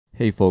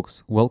Hey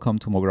folks, welcome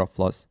to MoGraph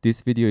Plus.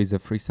 This video is a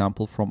free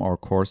sample from our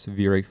course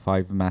V-Ray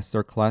 5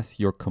 Masterclass,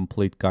 your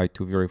complete guide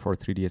to V-Ray for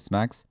 3ds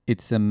Max.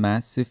 It's a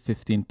massive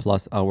 15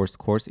 plus hours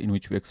course in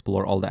which we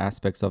explore all the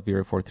aspects of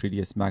V-Ray for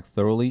 3ds Max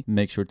thoroughly.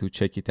 Make sure to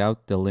check it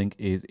out. The link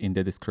is in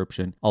the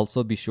description.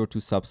 Also be sure to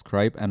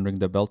subscribe and ring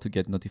the bell to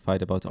get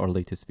notified about our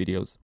latest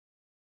videos.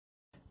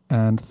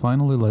 And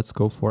finally, let's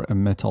go for a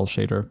metal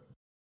shader.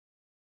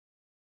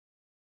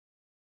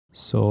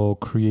 So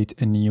create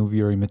a new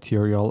V-Ray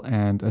material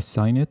and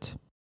assign it.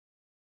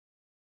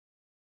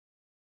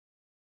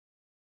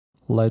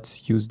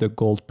 Let's use the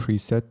gold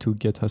preset to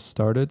get us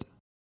started.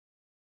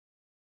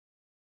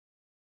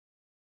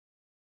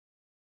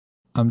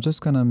 I'm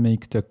just gonna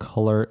make the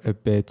color a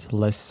bit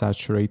less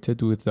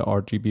saturated with the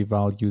RGB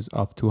values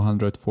of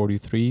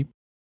 243,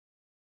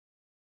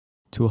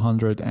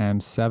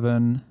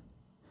 207,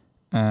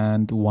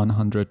 and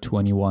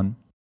 121.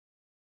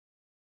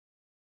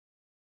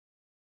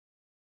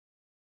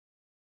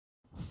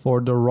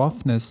 For the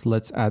roughness,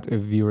 let's add a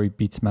V-Ray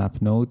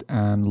bitmap node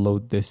and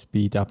load this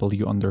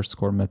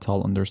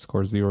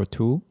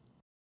bw_metal_02.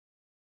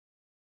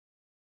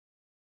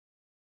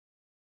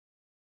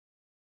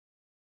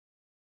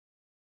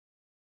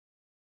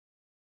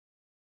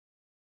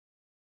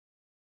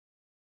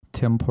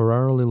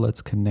 Temporarily,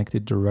 let's connect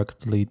it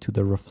directly to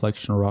the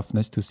reflection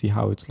roughness to see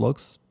how it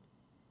looks.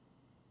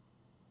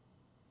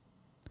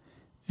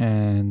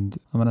 And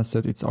I'm going to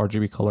set its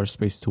RGB color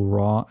space to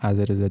raw as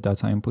it is a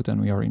data input and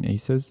we are in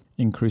ACES.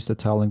 Increase the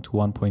tiling to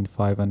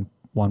 1.5 and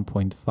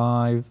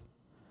 1.5. And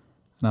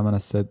I'm going to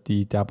set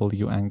the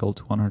W angle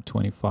to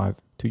 125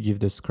 to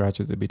give the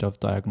scratches a bit of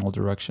diagonal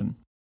direction.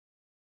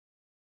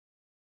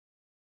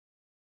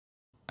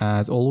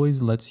 As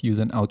always, let's use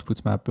an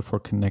output map before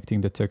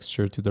connecting the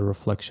texture to the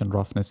reflection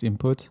roughness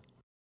input.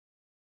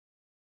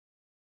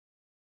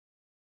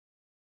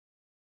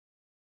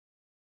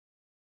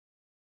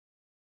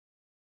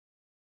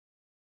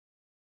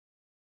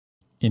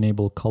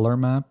 Enable color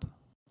map,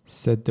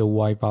 set the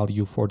Y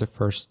value for the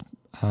first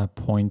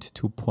point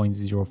to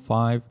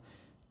 0.05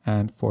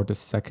 and for the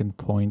second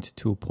point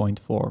to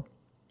 0.4.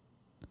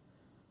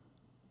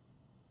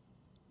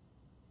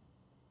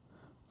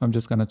 I'm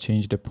just going to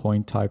change the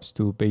point types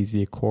to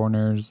Bezier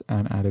corners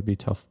and add a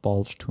bit of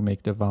bulge to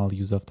make the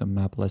values of the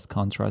map less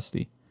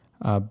contrasty.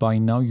 By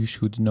now you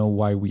should know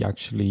why we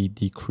actually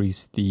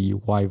decreased the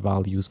Y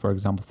values. For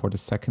example, for the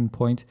second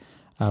point,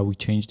 we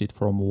changed it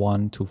from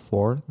 1 to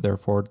 4,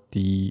 therefore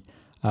the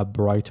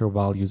brighter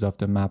values of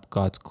the map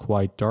got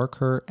quite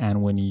darker,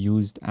 and when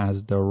used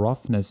as the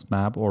roughness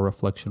map or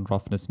reflection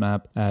roughness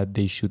map,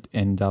 they should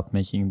end up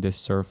making the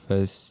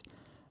surface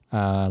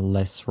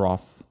less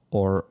rough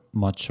or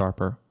much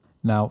sharper.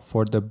 Now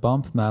for the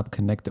bump map,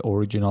 connect the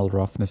original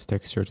roughness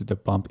texture to the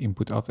bump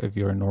input of a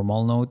V-Ray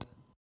normal node.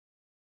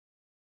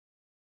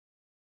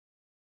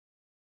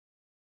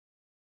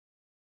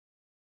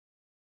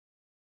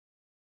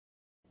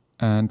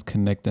 And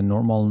connect the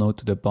normal node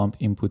to the bump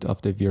input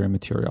of the V-Ray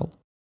material.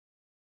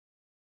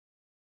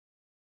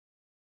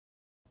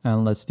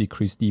 And let's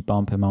decrease the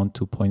bump amount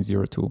to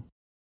 0.02.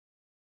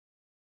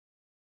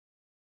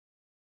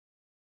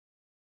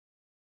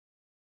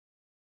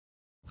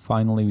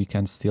 Finally, we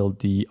can steal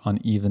the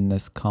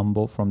unevenness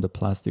combo from the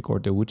plastic or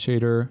the wood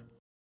shader.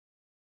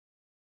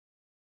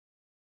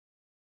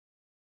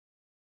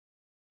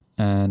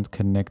 And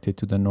connect it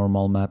to the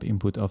normal map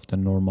input of the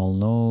normal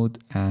node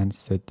and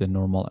set the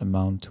normal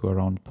amount to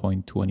around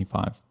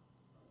 0.25.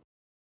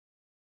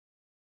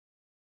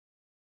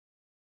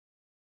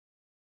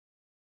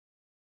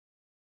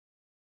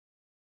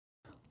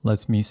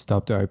 Let me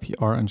stop the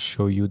IPR and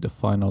show you the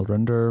final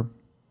render.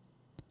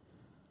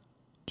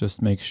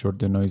 Just make sure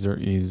the noiser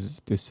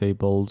is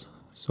disabled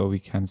so we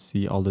can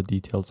see all the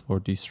details for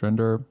this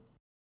render.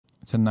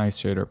 It's a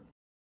nice shader.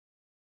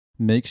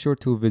 Make sure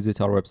to visit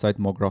our website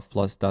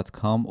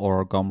mographplus.com or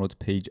our Gumroad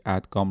page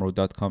at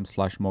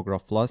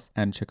gumroad.com/mographplus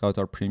and check out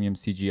our premium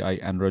CGI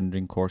and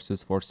rendering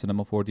courses for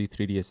Cinema 4D,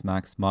 3ds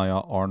Max, Maya,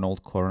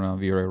 Arnold, Corona,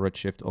 V-Ray,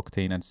 Redshift,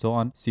 Octane, and so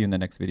on. See you in the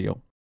next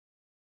video.